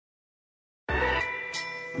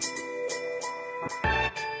Welcome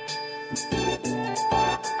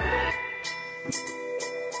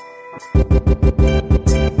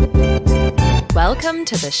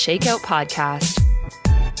to the Shakeout Podcast.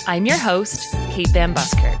 I'm your host, Kate Van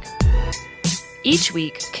Buskirk. Each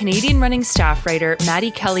week, Canadian running staff writer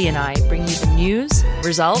Maddie Kelly and I bring you the news,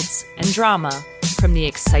 results, and drama from the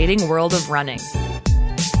exciting world of running.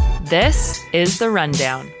 This is The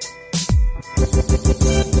Rundown.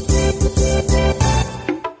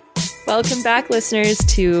 Welcome back, listeners,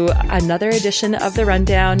 to another edition of The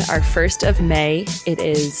Rundown, our first of May. It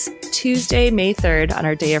is Tuesday, May 3rd, on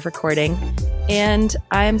our day of recording, and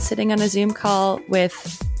I'm sitting on a Zoom call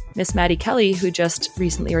with Miss Maddie Kelly, who just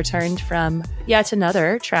recently returned from yet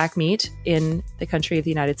another track meet in the country of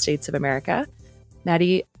the United States of America.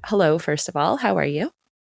 Maddie, hello, first of all. How are you?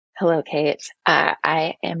 Hello, Kate.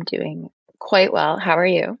 I am doing quite well. How are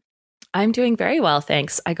you? I'm doing very well,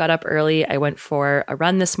 thanks. I got up early. I went for a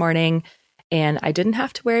run this morning, and I didn't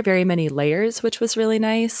have to wear very many layers, which was really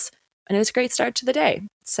nice. And it was a great start to the day.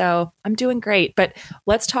 So I'm doing great. But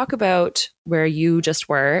let's talk about where you just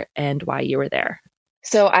were and why you were there.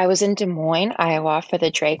 So I was in Des Moines, Iowa for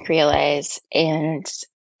the Drake Relays, and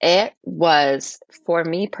it was, for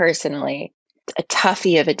me personally, a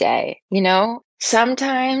toughie of a day. You know,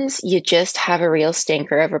 sometimes you just have a real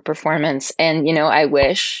stinker of a performance. And, you know, I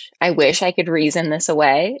wish I could reason this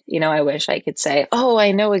away. You know, I wish I could say, oh,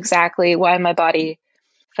 I know exactly why my body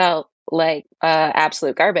felt like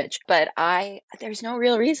absolute garbage. But there's no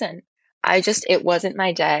real reason. It wasn't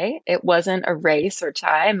my day. It wasn't a race or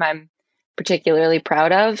time I'm particularly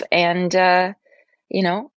proud of. And, you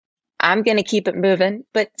know, I'm going to keep it moving.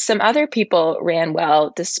 But some other people ran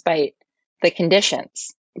well despite the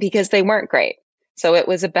conditions because they weren't great. So it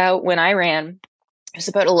was about, when I ran, it was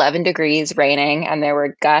about 11 degrees, raining, and there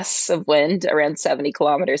were gusts of wind around 70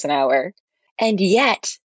 kilometers an hour. And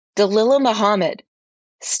yet, Dalilah Muhammad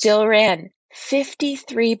still ran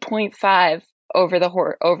 53.5 over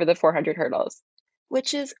the 400 hurdles,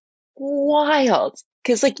 which is wild.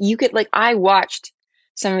 Because I watched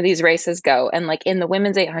some of these races go, and like in the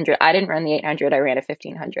women's 800, I didn't run the 800, I ran a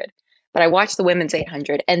 1500. But I watched the women's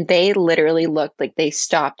 800, and they literally looked like they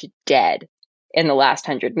stopped dead in the last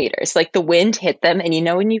 100 meters. Like the wind hit them, and you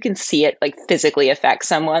know when you can see it like physically affect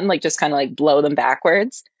someone, like just kind of like blow them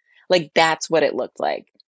backwards? Like that's what it looked like.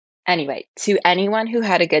 Anyway, to anyone who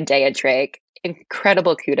had a good day at Drake,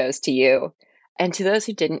 incredible kudos to you. And to those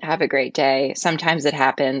who didn't have a great day, sometimes it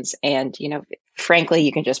happens. And, you know, frankly,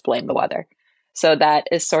 you can just blame the weather. So that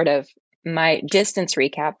is sort of my distance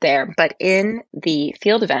recap there. But in the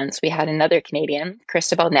field events, we had another Canadian,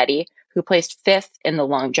 Christabel Nettie, who placed fifth in the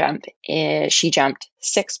long jump. She jumped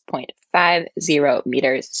 6.50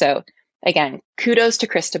 meters. So again, kudos to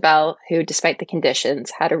Christabel, who, despite the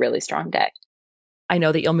conditions, had a really strong day. I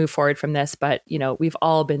know that you'll move forward from this, but, you know, we've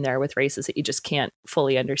all been there with races that you just can't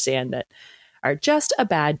fully understand that are just a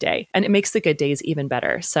bad day, and it makes the good days even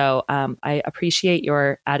better. So I appreciate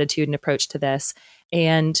your attitude and approach to this.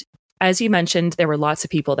 And as you mentioned, there were lots of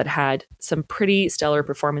people that had some pretty stellar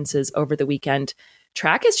performances over the weekend.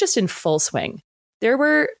 Track is just in full swing. There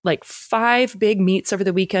were like 5 big meets over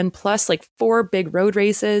the weekend, plus like 4 big road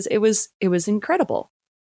races. It was incredible.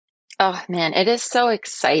 Oh man, it is so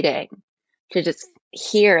exciting to just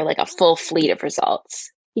hear like a full fleet of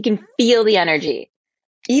results. You can feel the energy.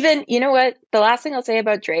 Even, you know what? The last thing I'll say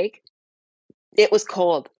about Drake, it was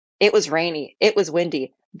cold. It was rainy. It was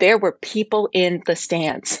windy. There were people in the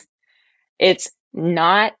stands. It's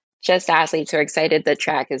not just athletes who are excited that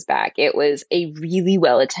track is back. It was a really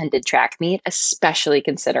well-attended track meet, especially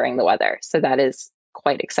considering the weather. So that is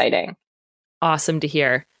quite exciting. Awesome to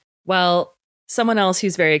hear. Well, someone else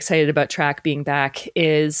who's very excited about track being back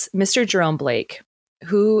is Mr. Jerome Blake,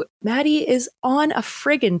 who, Maddie, is on a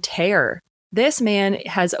friggin' tear. This man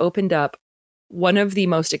has opened up one of the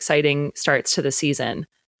most exciting starts to the season.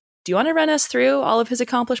 Do you want to run us through all of his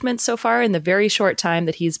accomplishments so far in the very short time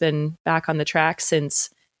that he's been back on the track since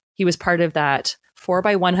he was part of that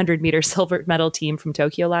 4x100 meter silver medal team from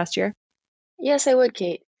Tokyo last year? Yes, I would,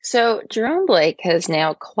 Kate. So Jerome Blake has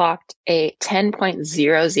now clocked a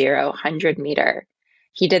 10.00 100 meter.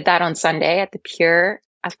 He did that on Sunday at the Pure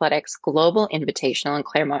Athletics Global Invitational in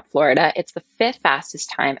Claremont, Florida. It's the 5th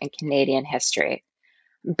fastest time in Canadian history.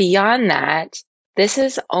 Beyond that, this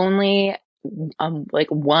is only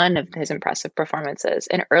one of his impressive performances.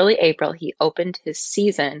 In early April, he opened his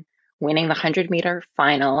season winning the 100 meter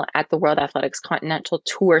final at the World Athletics Continental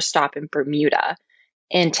Tour stop in Bermuda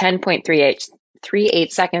in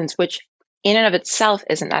 10.38 seconds, which in and of itself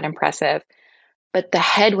isn't that impressive. But the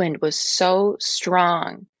headwind was so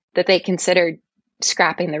strong that they considered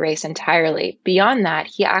scrapping the race entirely. Beyond that,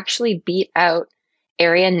 he actually beat out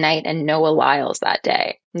Arian Knight and Noah Lyles that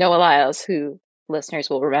day. Noah Lyles, who listeners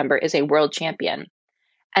will remember, is a world champion.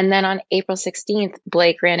 And then on April 16th,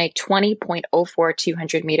 Blake ran a 20.04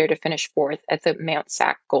 200 meter to finish fourth at the Mount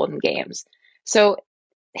Sac Golden Games. So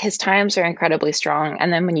his times are incredibly strong.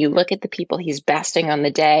 And then when you look at the people he's besting on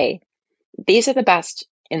the day, these are the best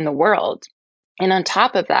in the world. And on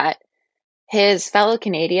top of that, his fellow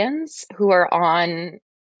Canadians who are on,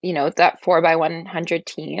 that 4x100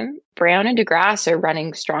 team, Brown and DeGrasse are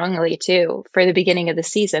running strongly too for the beginning of the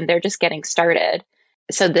season. They're just getting started.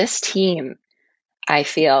 So this team, I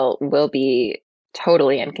feel, will be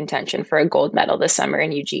totally in contention for a gold medal this summer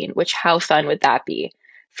in Eugene, which how fun would that be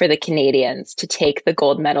for the Canadians to take the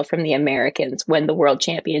gold medal from the Americans when the World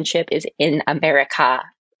Championship is in America?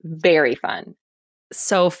 Very fun.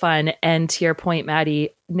 So fun. And to your point,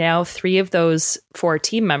 Maddie, now 3 of those 4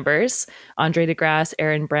 team members, Andre DeGrasse,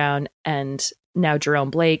 Aaron Brown, and now Jerome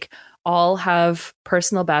Blake, all have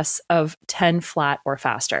personal bests of 10 flat or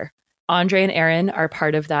faster. Andre and Aaron are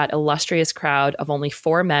part of that illustrious crowd of only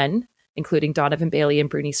 4 men, including Donovan Bailey and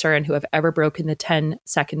Bruni Surin, who have ever broken the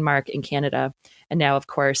 10-second mark in Canada. And now, of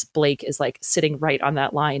course, Blake is like sitting right on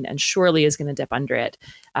that line and surely is going to dip under it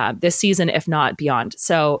this season, if not beyond.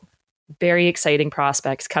 So very exciting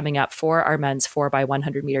prospects coming up for our men's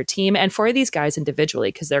 4x100 meter team and for these guys individually,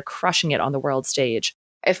 because they're crushing it on the world stage.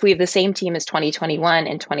 If we have the same team as 2021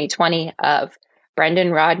 and 2020 of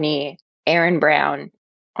Brendan Rodney, Aaron Brown,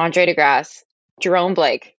 Andre DeGrasse, Jerome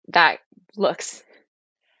Blake, that looks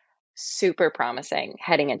super promising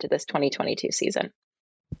heading into this 2022 season.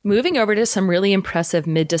 Moving over to some really impressive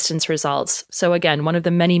mid-distance results. So again, one of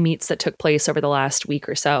the many meets that took place over the last week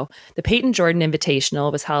or so. The Peyton Jordan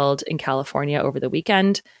Invitational was held in California over the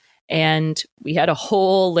weekend, and we had a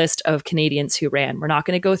whole list of Canadians who ran. We're not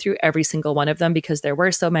going to go through every single one of them because there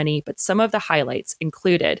were so many, but some of the highlights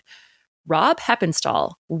included Rob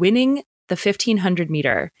Heppenstall winning the 1500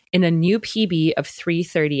 meter in a new PB of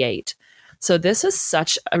 3:38. So this is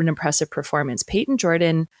such an impressive performance. Peyton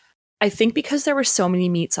Jordan, I think because there were so many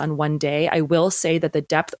meets on one day, I will say that the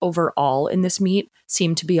depth overall in this meet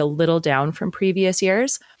seemed to be a little down from previous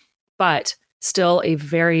years, but still a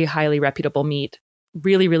very highly reputable meet.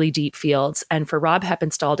 Really, really deep fields. And for Rob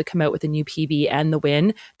Heppenstall to come out with a new PB and the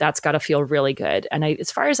win, that's got to feel really good. And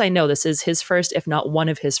as far as I know, this is his first, if not one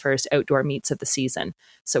of his first outdoor meets of the season.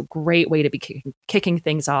 So great way to be kicking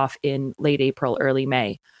things off in late April, early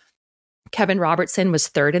May. Kevin Robertson was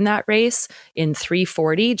third in that race in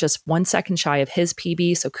 3:40, just 1 second shy of his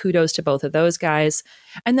PB. So kudos to both of those guys.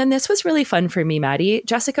 And then this was really fun for me, Maddie.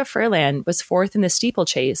 Jessica Furlan was fourth in the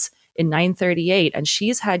steeplechase in 9:38, and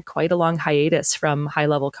she's had quite a long hiatus from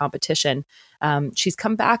high-level competition. She's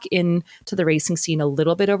come back into the racing scene a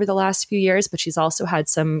little bit over the last few years, but she's also had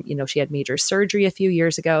some, she had major surgery a few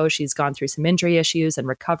years ago. She's gone through some injury issues and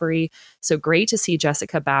recovery. So great to see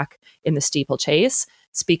Jessica back in the steeplechase.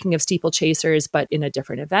 Speaking of steeplechasers, but in a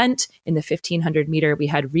different event, in the 1500 meter, we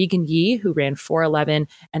had Regan Yee, who ran 4:11,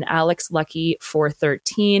 and Alex Lucky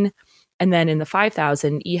 4:13. And then in the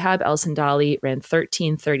 5,000, Ehab El Sandali ran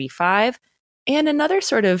 13:35. And another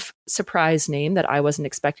sort of surprise name that I wasn't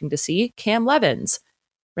expecting to see, Cam Levins,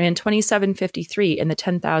 ran 27:53 in the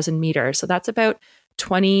 10,000 meter. So that's about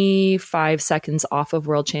 25 seconds off of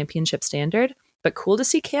World Championship standard. But cool to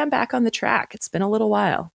see Cam back on the track. It's been a little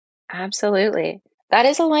while. Absolutely. That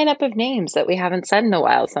is a lineup of names that we haven't said in a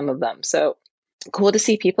while, some of them. So cool to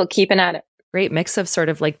see people keeping at it. Great mix of sort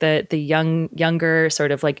of like the younger,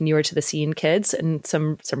 sort of like newer to the scene kids and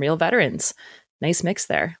some real veterans. Nice mix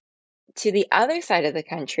there. To the other side of the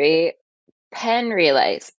country, Penn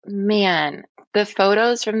relays. Man, the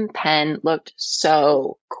photos from Penn looked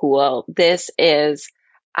so cool.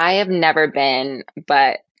 I have never been,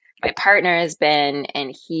 but my partner has been,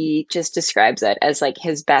 and he just describes it as like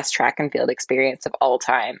his best track and field experience of all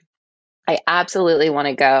time. I absolutely want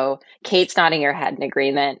to go. Kate's nodding her head in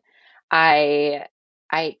agreement. I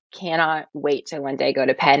cannot wait to one day go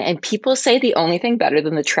to Penn. And people say the only thing better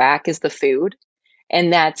than the track is the food.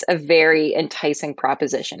 And that's a very enticing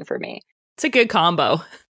proposition for me. It's a good combo.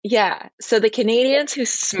 Yeah. So the Canadians who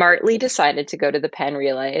smartly decided to go to the Penn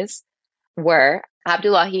relays were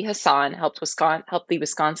Abdullahi Hassan, helped the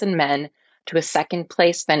Wisconsin men to a second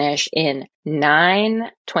place finish in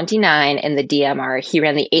 9:29 in the DMR. He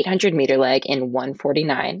ran the 800 meter leg in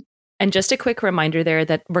 1:49. And just a quick reminder there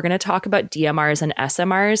that we're going to talk about DMRs and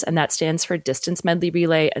SMRs, and that stands for distance medley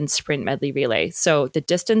relay and sprint medley relay. So the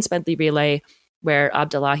distance medley relay, where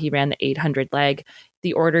Abdullahi ran the 800 leg,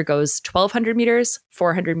 the order goes 1,200 meters,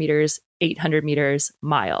 400 meters, 800 meters,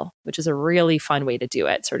 mile, which is a really fun way to do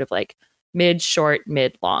it. Sort of like mid, short,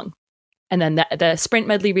 mid, long. And then the sprint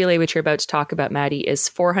medley relay, which you're about to talk about, Maddie, is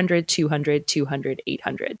 400, 200, 200,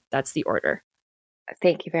 800. That's the order.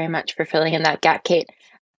 Thank you very much for filling in that gap, Kate.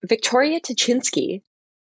 Victoria Tuchinski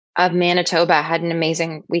of Manitoba had an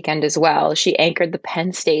amazing weekend as well. She anchored the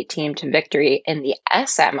Penn State team to victory in the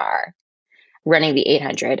SMR, running the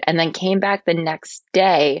 800, and then came back the next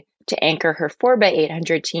day to anchor her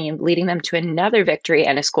 4x800 team, leading them to another victory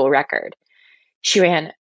and a school record. She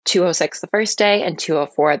ran 2:06 the first day and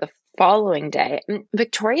 2:04 the following day.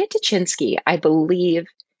 Victoria Tuchinski, I believe,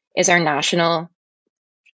 is our national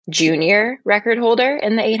junior record holder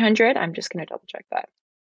in the 800. I'm just going to double check that.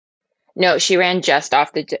 No, she ran just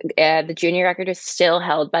off the junior record is still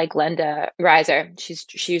held by Glenda Reiser.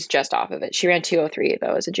 She's just off of it. She ran 2:03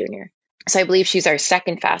 though as a junior. So I believe she's our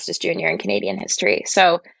second fastest junior in Canadian history.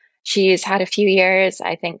 So she's had a few years.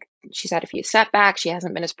 I think she's had a few setbacks. She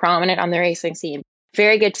hasn't been as prominent on the racing scene.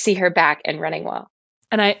 Very good to see her back and running well.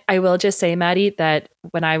 And I will just say, Maddie, that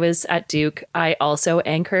when I was at Duke, I also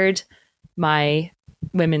anchored my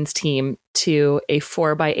women's team to a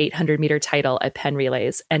 4x800 meter title at Penn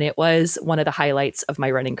Relays. And it was one of the highlights of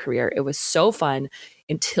my running career. It was so fun.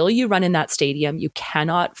 Until you run in that stadium, you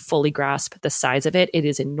cannot fully grasp the size of it. It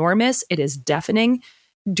is enormous. It is deafening.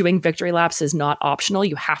 Doing victory laps is not optional.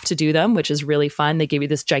 You have to do them, which is really fun. They give you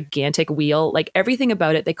this gigantic wheel, like everything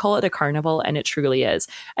about it. They call it a carnival, and it truly is.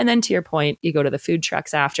 And then to your point, you go to the food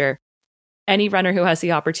trucks after. Any runner who has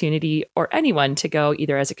the opportunity, or anyone, to go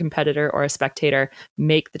either as a competitor or a spectator,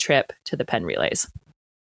 make the trip to the Penn Relays.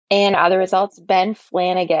 And other results, Ben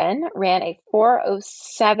Flanagan ran a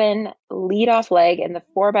 4:07 leadoff leg in the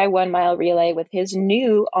 4x1 mile relay with his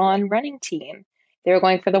new On Running team. They were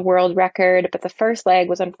going for the world record, but the first leg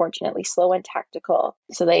was unfortunately slow and tactical,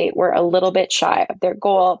 so they were a little bit shy of their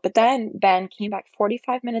goal. But then Ben came back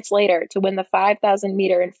 45 minutes later to win the 5,000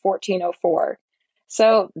 meter in 14:04.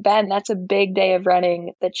 So Ben, that's a big day of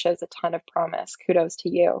running that shows a ton of promise. Kudos to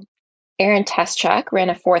you. Aaron Teschuk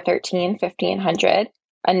ran a 4:13 1500.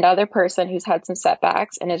 Another person who's had some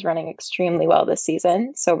setbacks and is running extremely well this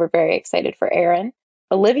season. So we're very excited for Aaron.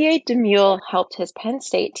 Olivier Demule helped his Penn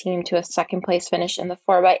State team to a second place finish in the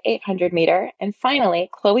 4x800 meter. And finally,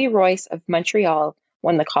 Chloe Royce of Montreal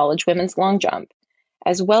won the college women's long jump,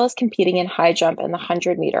 as well as competing in high jump and the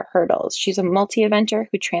 100 meter hurdles. She's a multi-eventer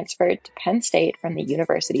who transferred to Penn State from the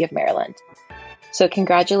University of Maryland. So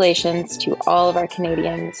congratulations to all of our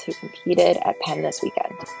Canadians who competed at Penn this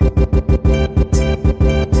weekend.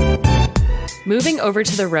 Moving over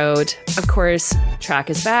to the road, of course,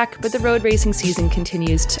 track is back, but the road racing season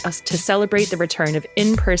continues to celebrate the return of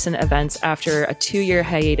in-person events after a 2-year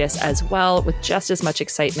hiatus as well, with just as much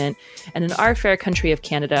excitement. And in our fair country of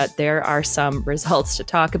Canada, there are some results to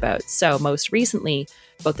talk about. So most recently,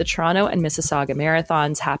 both the Toronto and Mississauga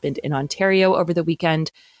marathons happened in Ontario over the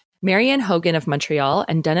weekend. Marianne Hogan of Montreal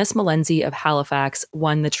and Dennis Malenzi of Halifax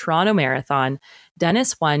won the Toronto Marathon.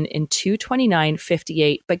 Dennis won in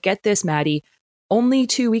 2:29:58, but get this, Maddie, only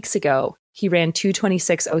 2 weeks ago, he ran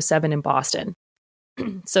 2:26:07 in Boston.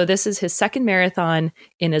 So this is his second marathon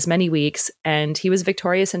in as many weeks, and he was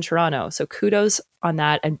victorious in Toronto. So kudos on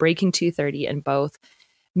that, and breaking 2:30 in both.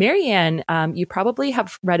 Marianne, you probably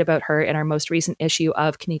have read about her in our most recent issue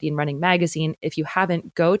of Canadian Running Magazine. If you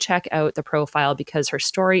haven't, go check out the profile because her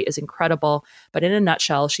story is incredible. But in a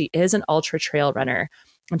nutshell, she is an ultra trail runner,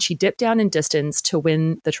 and she dipped down in distance to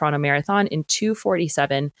win the Toronto Marathon in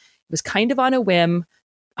 2:47. It was kind of on a whim.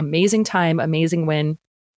 Amazing time, amazing win.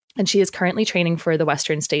 And she is currently training for the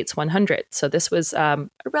Western States 100. So this was a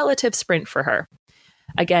relative sprint for her.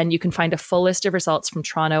 Again, you can find a full list of results from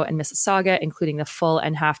Toronto and Mississauga, including the full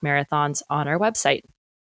and half marathons, on our website.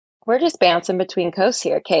 We're just bouncing between coasts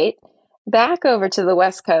here, Kate. Back over to the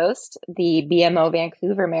West Coast, the BMO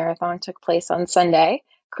Vancouver Marathon took place on Sunday.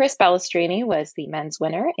 Chris Ballestrini was the men's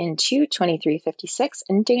winner in 2:23:56,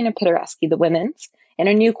 and Dana Pitorescu the women's in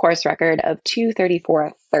a new course record of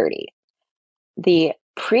 2:34:30. The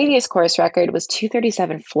previous course record was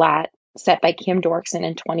 2:37 flat, set by Kim Dorkson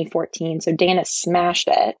in 2014, so Dana smashed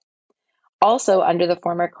it. Also under the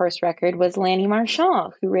former course record was Lanny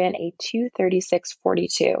Marchand, who ran a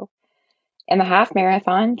 2:36:42. In the half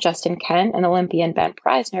marathon, Justin Kent and Olympian Ben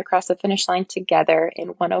Preisner crossed the finish line together in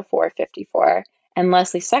 1:04:54, and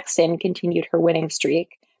Leslie Sexton continued her winning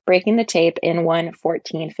streak, breaking the tape in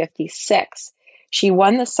 1:14:56. She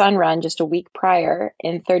won the Sun Run just a week prior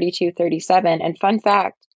in 32:37, and fun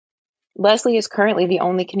fact, Leslie is currently the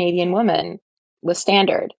only Canadian woman with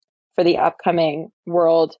standard for the upcoming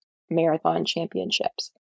World Marathon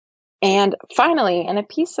Championships. And finally, in a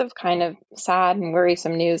piece of kind of sad and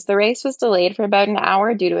worrisome news, the race was delayed for about an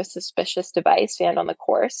hour due to a suspicious device found on the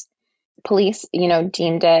course. Police,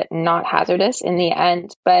 deemed it not hazardous in the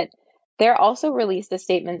end, but they're also released a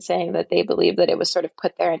statement saying that they believe that it was sort of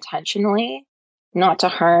put there intentionally, not to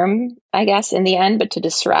harm, I guess, in the end, but to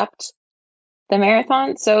disrupt the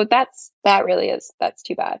marathon. So that's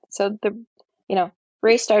too bad. So the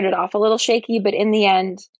race started off a little shaky, but in the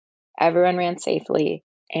end, everyone ran safely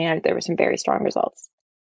and there were some very strong results.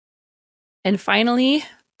 And finally,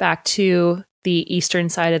 back to the eastern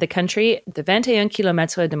side of the country, the 21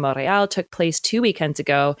 km de Montréal took place 2 weekends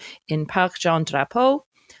ago in Parc Jean Drapeau.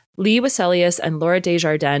 Lee Wesselius and Laura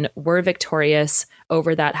Desjardins were victorious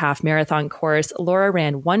over that half marathon course. Laura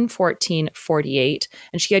ran 1:14:48,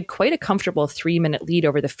 and she had quite a comfortable 3-minute lead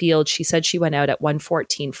over the field. She said she went out at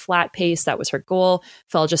 1:14 flat pace. That was her goal.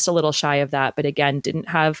 Fell just a little shy of that, but again, didn't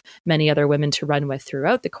have many other women to run with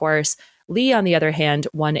throughout the course. Lee, on the other hand,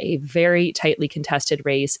 won a very tightly contested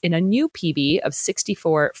race in a new PB of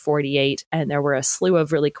 64:48, and there were a slew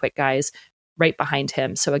of really quick guys right behind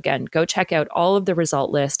him. So again, go check out all of the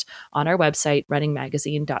result list on our website,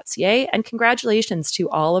 runningmagazine.ca. And congratulations to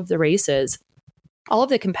all of the races, all of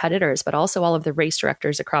the competitors, but also all of the race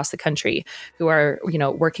directors across the country who are,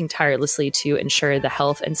 working tirelessly to ensure the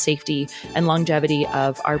health and safety and longevity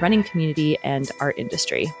of our running community and our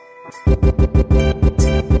industry.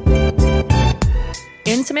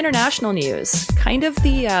 In some international news, kind of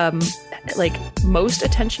the most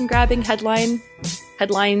attention-grabbing headline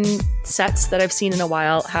sets that I've seen in a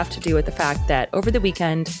while have to do with the fact that over the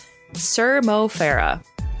weekend, Sir Mo Farah,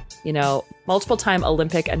 multiple-time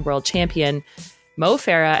Olympic and world champion, Mo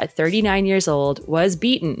Farah at 39 years old was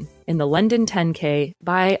beaten in the London 10K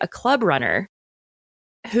by a club runner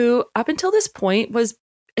who up until this point was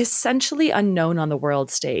essentially unknown on the world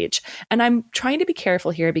stage. And I'm trying to be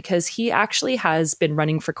careful here because he actually has been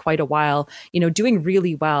running for quite a while, doing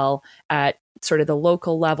really well at sort of the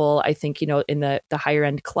local level, I think, in the higher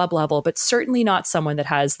end club level, but certainly not someone that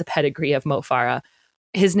has the pedigree of Mo Farah.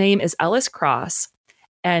 His name is Ellis Cross.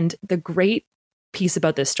 And the great piece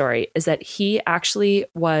about this story is that he actually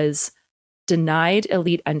was denied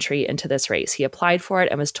elite entry into this race. He applied for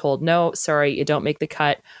it and was told, no, sorry, you don't make the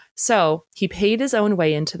cut. So he paid his own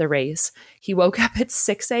way into the race. He woke up at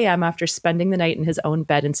 6 a.m. after spending the night in his own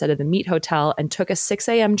bed instead of the Meet Hotel and took a 6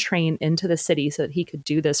 a.m. train into the city so that he could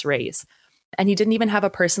do this race. And he didn't even have a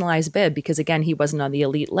personalized bib because, again, he wasn't on the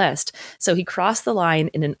elite list. So he crossed the line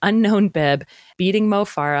in an unknown bib, beating Mo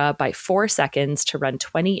Farah by 4 seconds to run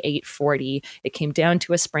 28:40. It came down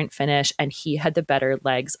to a sprint finish, and he had the better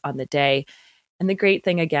legs on the day. And the great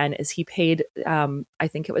thing, again, is he paid, I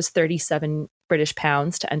think it was 37 British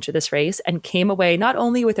pounds to enter this race and came away not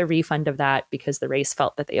only with a refund of that because the race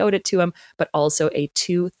felt that they owed it to him, but also a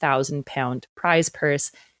 £2,000 prize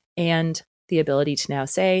purse and the ability to now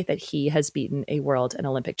say that he has beaten a world and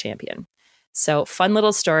Olympic champion. So fun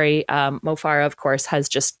little story. Mo Farah, of course, has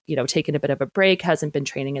just, taken a bit of a break, hasn't been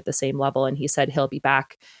training at the same level. And he said he'll be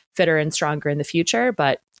back fitter and stronger in the future.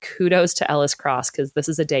 But kudos to Ellis Cross, because this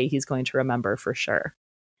is a day he's going to remember for sure.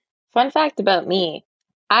 Fun fact about me,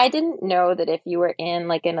 I didn't know that if you were in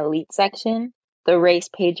like an elite section, the race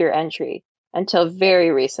paid your entry until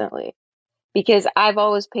very recently, because I've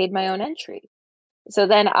always paid my own entry. So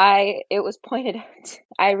then it was pointed out,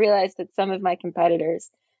 I realized that some of my competitors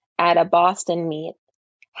at a Boston meet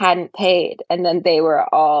hadn't paid. And then they were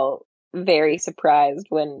all very surprised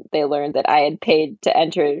when they learned that I had paid to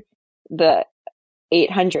enter the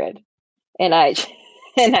 800. And I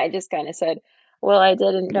just kind of said, well, I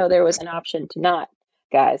didn't know there was an option to not,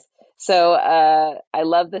 guys. So I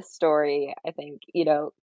love this story. I think,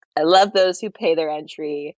 I love those who pay their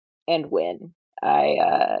entry and win.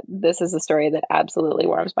 This is a story that absolutely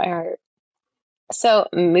warms my heart. So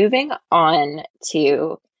moving on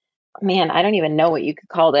to, man, I don't even know what you could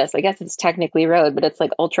call this. I guess it's technically road, but it's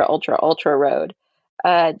like ultra road.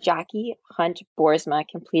 Jackie Hunt Boersma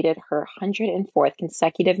completed her 104th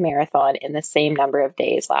consecutive marathon in the same number of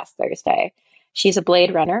days last Thursday. She's a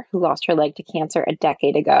blade runner who lost her leg to cancer a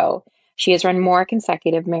decade ago. She has run more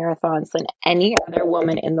consecutive marathons than any other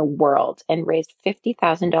woman in the world and raised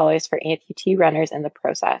 $50,000 for amputee runners in the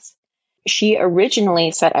process. She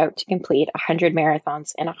originally set out to complete 100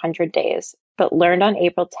 marathons in 100 days, but learned on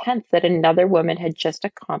April 10th that another woman had just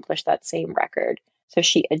accomplished that same record. So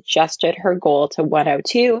she adjusted her goal to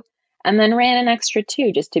 102 and then ran an extra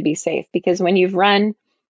 2 just to be safe, because when you've run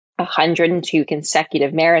 102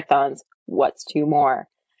 consecutive marathons, what's 2 more?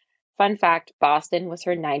 Fun fact, Boston was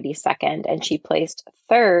her 92nd, and she placed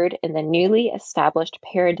 3rd in the newly established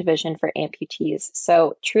para division for amputees.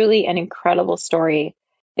 So truly an incredible story.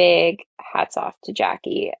 Big hats off to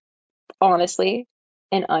Jackie. Honestly,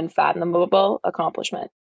 an unfathomable accomplishment.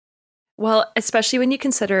 Well, especially when you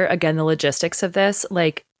consider, again, the logistics of this.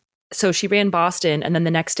 Like, so she ran Boston, and then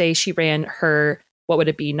the next day she ran her, what would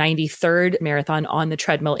it be, 93rd marathon on the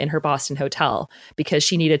treadmill in her Boston hotel because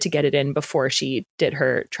she needed to get it in before she did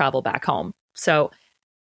her travel back home. So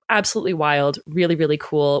absolutely wild, really, really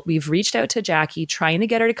cool. We've reached out to Jackie trying to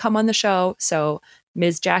get her to come on the show. So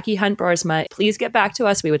Ms. Jackie Hunt Boersma, please get back to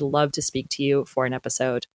us. We would love to speak to you for an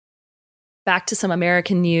episode. Back to some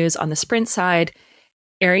American news on the sprint side.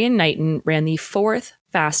 Arian Knighton ran the fourth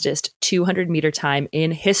fastest 200-meter time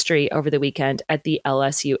in history over the weekend at the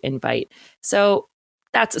LSU Invite. So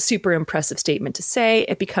that's a super impressive statement to say.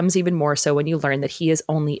 It becomes even more so when you learn that he is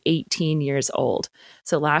only 18 years old.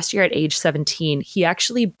 So last year at age 17, he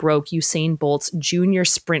actually broke Usain Bolt's junior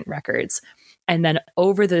sprint records. And then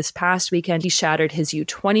over this past weekend, he shattered his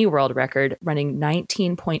U20 world record, running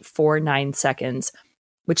 19.49 seconds,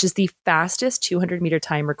 which is the fastest 200-meter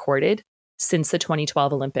time recorded since the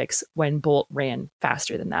 2012 Olympics, when Bolt ran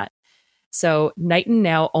faster than that. So Knighton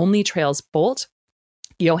now only trails Bolt,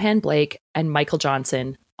 Johan Blake, and Michael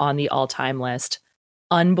Johnson on the all-time list.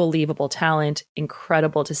 Unbelievable talent.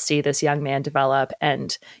 Incredible to see this young man develop.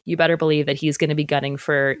 And you better believe that he's going to be gunning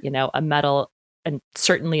for, a medal, and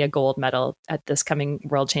certainly a gold medal at this coming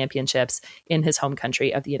World Championships in his home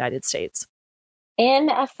country of the United States. In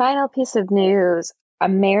a final piece of news,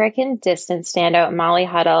 American distance standout Molly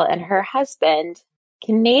Huddle and her husband,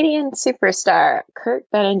 Canadian superstar Kurt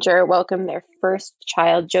Benninger, welcomed their first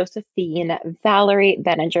child, Josephine Valerie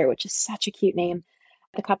Benninger, which is such a cute name.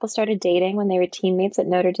 The couple started dating when they were teammates at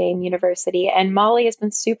Notre Dame University, and Molly has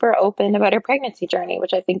been super open about her pregnancy journey,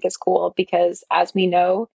 which I think is cool because, as we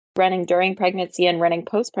know, running during pregnancy and running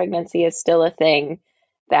post-pregnancy is still a thing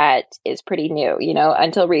that is pretty new.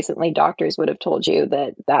 Until recently, doctors would have told you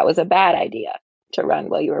that that was a bad idea to run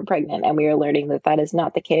while you were pregnant. And we are learning that that is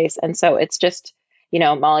not the case. And so it's just,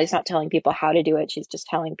 Molly's not telling people how to do it. She's just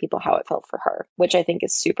telling people how it felt for her, which I think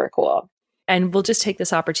is super cool. And we'll just take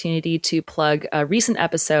this opportunity to plug a recent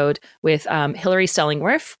episode with Hilary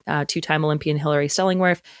Stellingwerff, two-time Olympian Hilary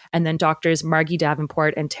Stellingwerff, and then doctors Margie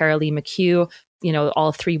Davenport and Tara Lee McHugh.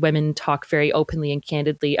 All three women talk very openly and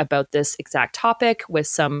candidly about this exact topic with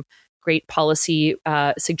some great policy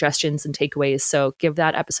suggestions and takeaways. So give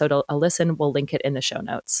that episode a listen. We'll link it in the show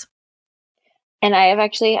notes. And I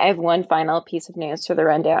have one final piece of news for the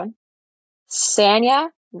rundown. Sanya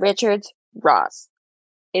Richards Ross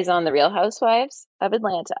is on The Real Housewives of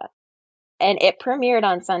Atlanta. And it premiered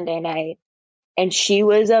on Sunday night. And she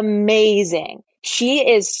was amazing. She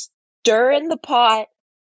is stirring the pot.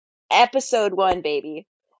 Episode 1, baby.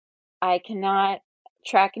 I cannot.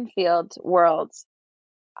 Track and field worlds.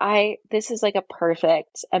 This is like a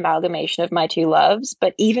perfect amalgamation of my two loves.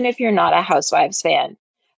 But even if you're not a Housewives fan,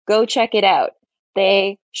 go check it out.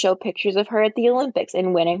 They show pictures of her at the Olympics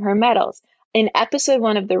and winning her medals. In episode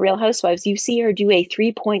 1 of The Real Housewives, you see her do a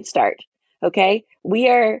 3-point start. Okay? We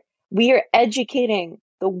are educating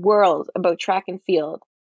the world about track and field.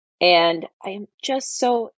 And I am just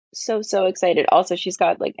so excited. Also, she's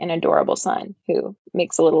got like an adorable son who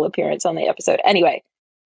makes a little appearance on the episode. Anyway,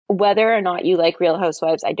 whether or not you like Real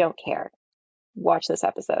Housewives, I don't care. Watch this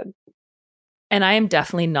episode. And I am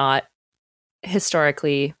definitely not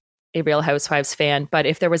historically a Real Housewives fan, but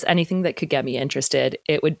if there was anything that could get me interested,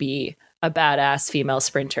 it would be a badass female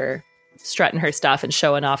sprinter strutting her stuff and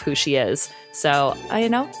showing off who she is. So,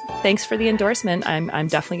 thanks for the endorsement. I'm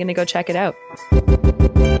definitely going to go check it out.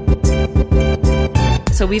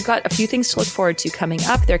 So we've got a few things to look forward to coming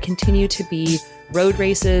up. There continue to be road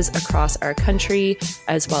races across our country,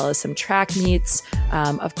 as well as some track meets.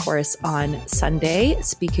 Of course, on Sunday,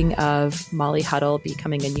 speaking of Molly Huddle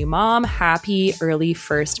becoming a new mom, happy early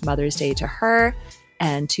first Mother's Day to her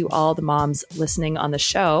and to all the moms listening on the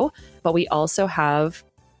show. But we also have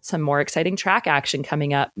some more exciting track action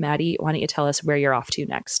coming up. Maddie, why don't you tell us where you're off to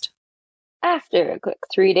next? After a quick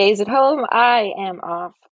 3 days at home, I am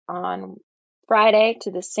off on Friday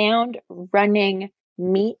to the Sound Running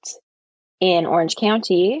Meet in Orange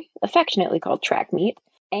County, affectionately called Track Meet.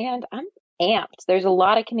 And I'm amped. There's a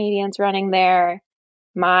lot of Canadians running there.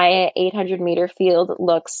 My 800-meter field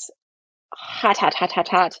looks hot.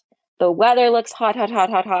 The weather looks hot.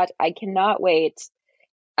 I cannot wait.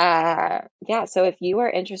 So if you are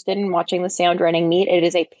interested in watching the Sound Running Meet, it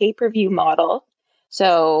is a pay-per-view model.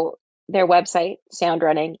 So their website, Sound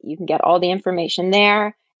Running, you can get all the information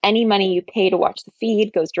there. Any money you pay to watch the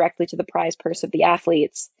feed goes directly to the prize purse of the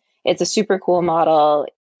athletes. It's a super cool model.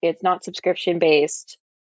 It's not subscription based.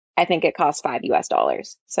 I think it costs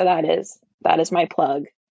 $5. So that is my plug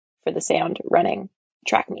for the Sound Running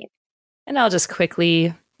Track Meet. And I'll just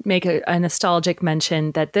quickly make a nostalgic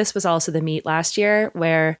mention that this was also the meet last year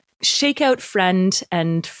where shakeout friend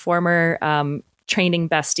and former training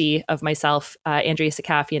bestie of myself, Andrea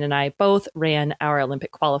Sakafian, and I both ran our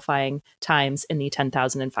Olympic qualifying times in the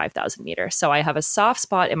 10,000 and 5,000 meters. So I have a soft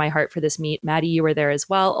spot in my heart for this meet. Maddie, you were there as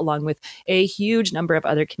well, along with a huge number of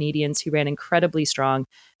other Canadians who ran incredibly strong.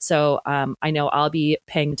 So I know I'll be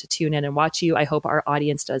paying to tune in and watch you. I hope our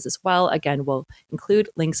audience does as well. Again, we'll include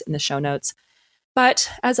links in the show notes.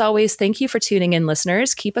 But as always, thank you for tuning in,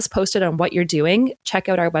 listeners. Keep us posted on what you're doing. Check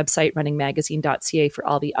out our website, runningmagazine.ca, for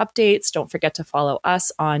all the updates. Don't forget to follow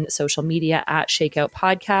us on social media at Shakeout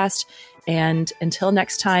Podcast. And until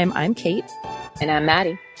next time, I'm Kate. And I'm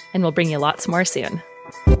Maddie. And we'll bring you lots more soon.